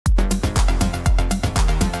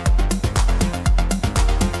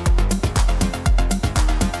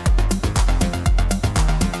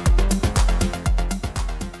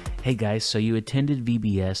Hey guys, so you attended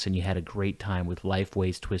VBS and you had a great time with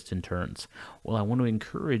Lifeway's Twists and Turns. Well, I want to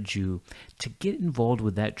encourage you to get involved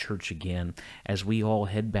with that church again as we all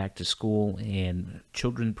head back to school and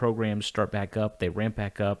children programs start back up, they ramp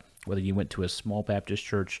back up, whether you went to a small Baptist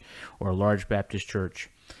church or a large Baptist church.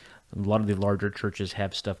 A lot of the larger churches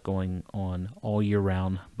have stuff going on all year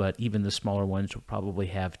round, but even the smaller ones will probably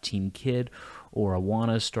have Team Kid or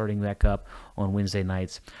Awana starting back up on Wednesday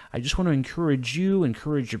nights. I just want to encourage you,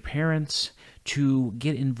 encourage your parents to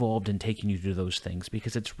get involved in taking you to those things,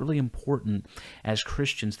 because it's really important as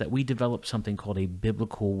Christians that we develop something called a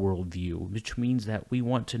biblical worldview, which means that we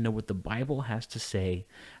want to know what the Bible has to say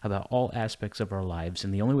about all aspects of our lives.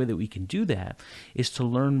 And the only way that we can do that is to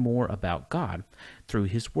learn more about God through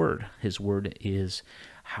His Word. His Word is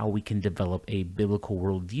how we can develop a biblical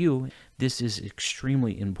worldview. This is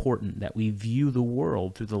extremely important, that we view the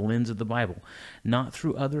world through the lens of the Bible, not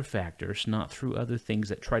through other factors, not through other things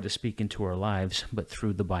that try to speak into our lives, but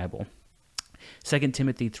through the Bible. 2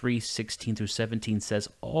 Timothy 3:16-17 says,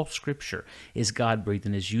 "All Scripture is God-breathed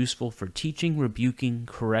and is useful for teaching, rebuking,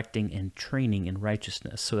 correcting, and training in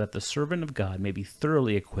righteousness, so that the servant of God may be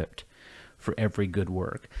thoroughly equipped for every good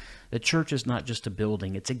work." The church is not just a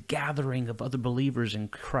building, it's a gathering of other believers in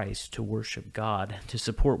Christ to worship God, to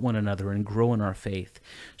support one another and grow in our faith.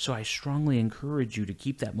 So I strongly encourage you to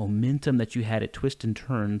keep that momentum that you had at Twists and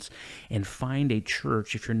Turns and find a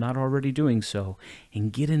church, if you're not already doing so,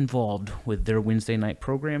 and get involved with their Wednesday night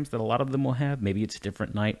programs that a lot of them will have. Maybe it's a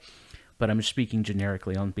different night, but I'm speaking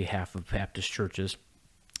generically on behalf of Baptist churches.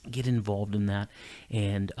 Get involved in that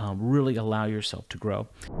and really allow yourself to grow.